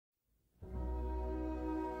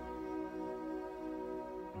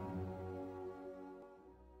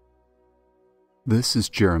This is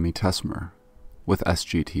Jeremy Tesmer with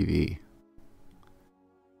SGTV.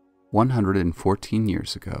 114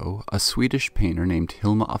 years ago, a Swedish painter named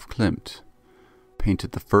Hilma af Klint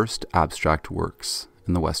painted the first abstract works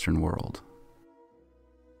in the Western world.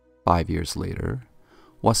 5 years later,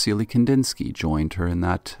 Wassily Kandinsky joined her in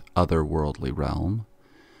that otherworldly realm,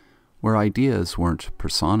 where ideas weren't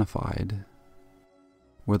personified,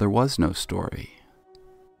 where there was no story,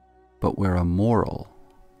 but where a moral,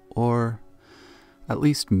 or at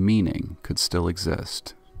least meaning, could still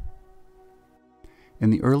exist. In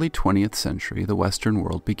the early 20th century, the Western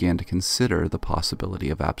world began to consider the possibility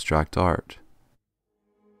of abstract art.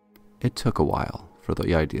 It took a while for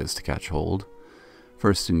the ideas to catch hold,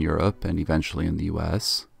 first in Europe and eventually in the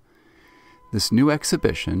US. This new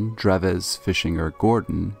exhibition, Drewes, Fischinger,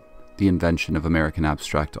 Gordin, The Invention of American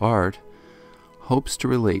Abstract Art, hopes to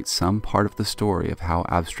relate some part of the story of how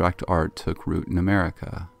abstract art took root in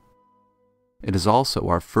America. It is also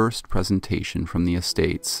our first presentation from the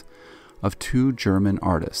estates of two German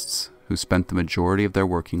artists who spent the majority of their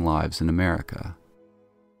working lives in America,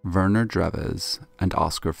 WERNER DREWES and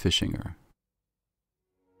OSKAR FISCHINGER.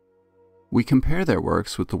 We compare their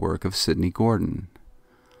works with the work of SIDNEY GORDIN,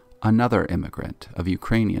 another immigrant of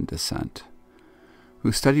Ukrainian descent,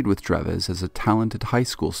 who studied with Drewes as a talented high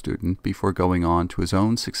school student before going on to his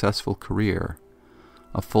own successful career,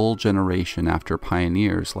 a full generation after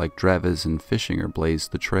pioneers like Drewes and Fischinger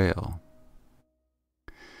blazed the trail.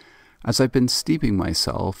 As I've been steeping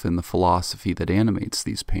myself in the philosophy that animates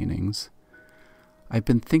these paintings, I've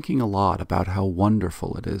been thinking a lot about how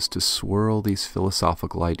wonderful it is to swirl these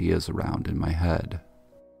philosophical ideas around in my head.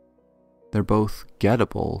 They're both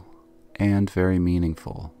gettable and very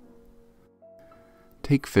meaningful.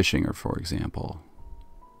 Take Fischinger, for example.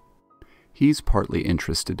 He's partly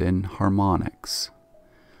interested in harmonics,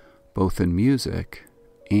 both in music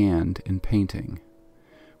and in painting,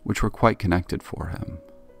 which were quite connected for him.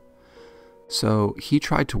 So he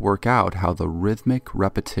tried to work out how the rhythmic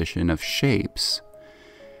repetition of shapes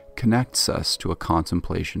connects us to a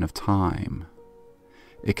contemplation of time.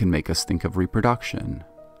 It can make us think of reproduction,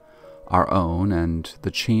 our own and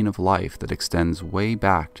the chain of life that extends way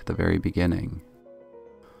back to the very beginning,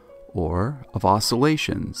 or of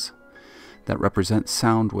oscillations that represent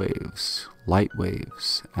sound waves, light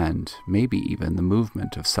waves, and maybe even the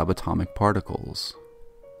movement of subatomic particles.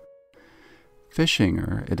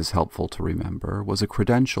 Fischinger, it is helpful to remember, was a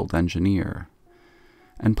credentialed engineer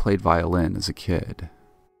and played violin as a kid.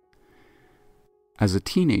 As a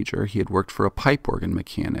teenager, he had worked for a pipe organ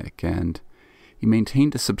mechanic, and he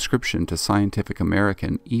maintained a subscription to Scientific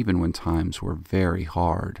American even when times were very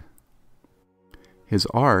hard. His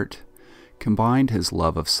art combined his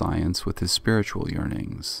love of science with his spiritual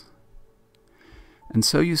yearnings. And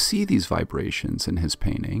so you see these vibrations in his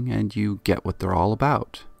painting, and you get what they're all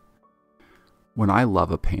about. When I love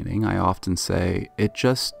a painting, I often say, it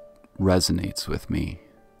just resonates with me.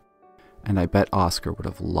 And I bet Oscar would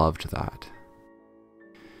have loved that.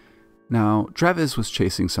 Now, Drewes was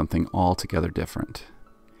chasing something altogether different.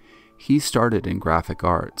 He started in graphic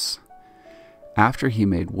arts. After he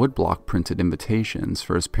made woodblock printed invitations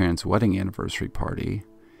for his parents' wedding anniversary party,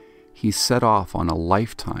 he set off on a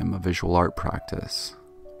lifetime of visual art practice.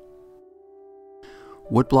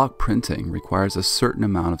 Woodblock printing requires a certain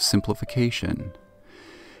amount of simplification,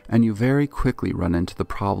 and you very quickly run into the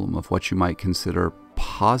problem of what you might consider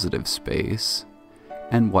positive space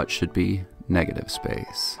and what should be negative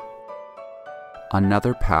space.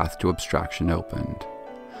 Another path to abstraction opened.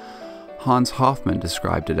 Hans Hofmann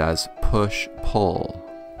described it as push-pull.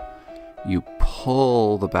 You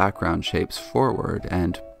pull the background shapes forward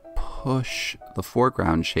and push the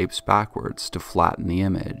foreground shapes backwards to flatten the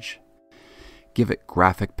image. Give it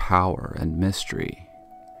graphic power and mystery.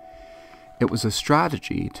 It was a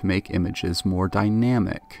strategy to make images more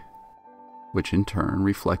dynamic, which in turn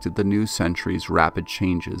reflected the new century's rapid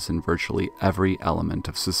changes in virtually every element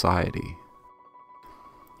of society.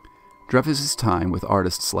 Drewes' time with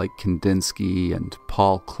artists like Kandinsky and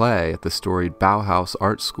Paul Klee at the storied Bauhaus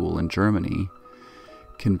art school in Germany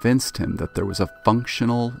convinced him that there was a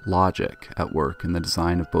functional logic at work in the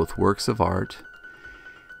design of both works of art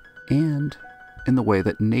and in the way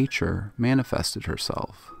that nature manifested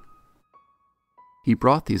herself. He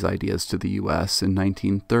brought these ideas to the US in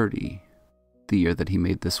 1930, the year that he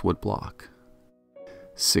made this woodblock.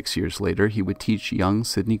 6 years later, he would teach young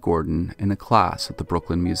SIDNEY GORDIN in a class at the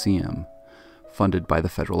Brooklyn Museum, funded by the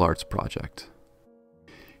Federal Arts Project.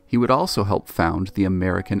 He would also help found the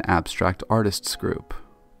American Abstract Artists Group.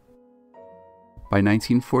 By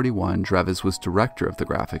 1941, Drewes was director of the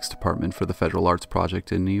graphics department for the Federal Arts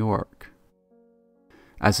Project in New York.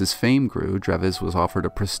 As his fame grew, Drewes was offered a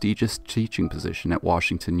prestigious teaching position at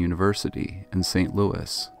Washington University in St.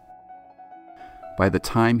 Louis. By the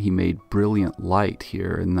time he made Brilliant Light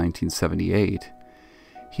here in 1978,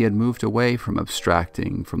 he had moved away from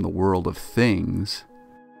abstracting from the world of things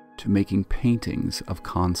to making paintings of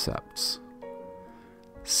concepts.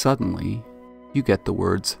 Suddenly, you get the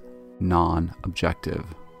words non-objective.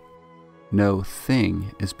 No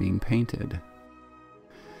thing is being painted.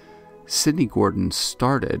 Sidney Gordin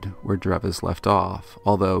started where Drewes left off,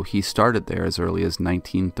 although he started there as early as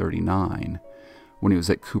 1939, when he was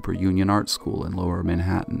at Cooper Union Art School in Lower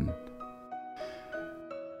Manhattan.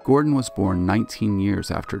 Gordin was born 19 years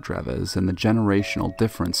after Drewes, and the generational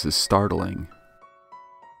difference is startling.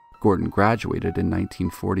 Gordin graduated in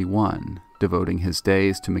 1941, devoting his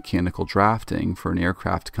days to mechanical drafting for an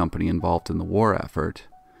aircraft company involved in the war effort,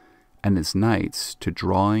 and his nights to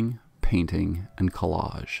drawing, painting, and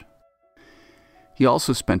collage. He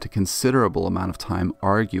also spent a considerable amount of time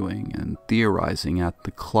arguing and theorizing at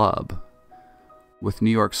the club with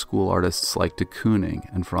New York school artists like de Kooning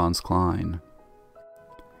and Franz Klein.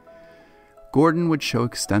 Gordin would show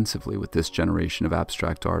extensively with this generation of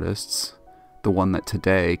abstract artists, the one that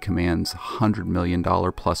today commands $100 million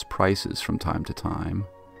plus prices from time to time.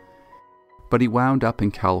 But he wound up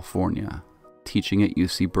in California, teaching at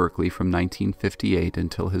UC Berkeley from 1958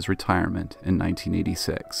 until his retirement in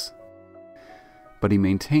 1986. But he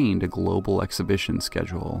maintained a global exhibition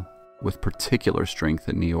schedule with particular strength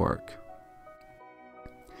in New York.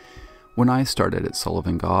 When I started at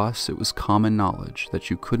Sullivan Goss, it was common knowledge that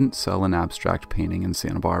you couldn't sell an abstract painting in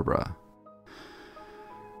Santa Barbara.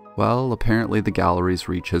 Well, apparently the gallery's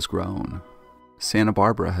reach has grown. Santa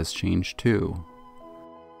Barbara has changed too.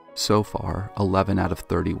 So far, 11 out of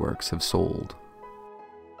 30 works have sold.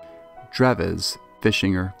 Drewes,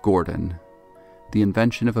 Fischinger, Gordin, The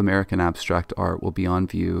Invention of American Abstract Art will be on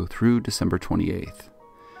view through December 28th,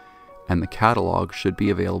 and the catalog should be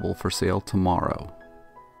available for sale tomorrow.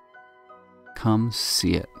 Come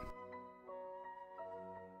see it.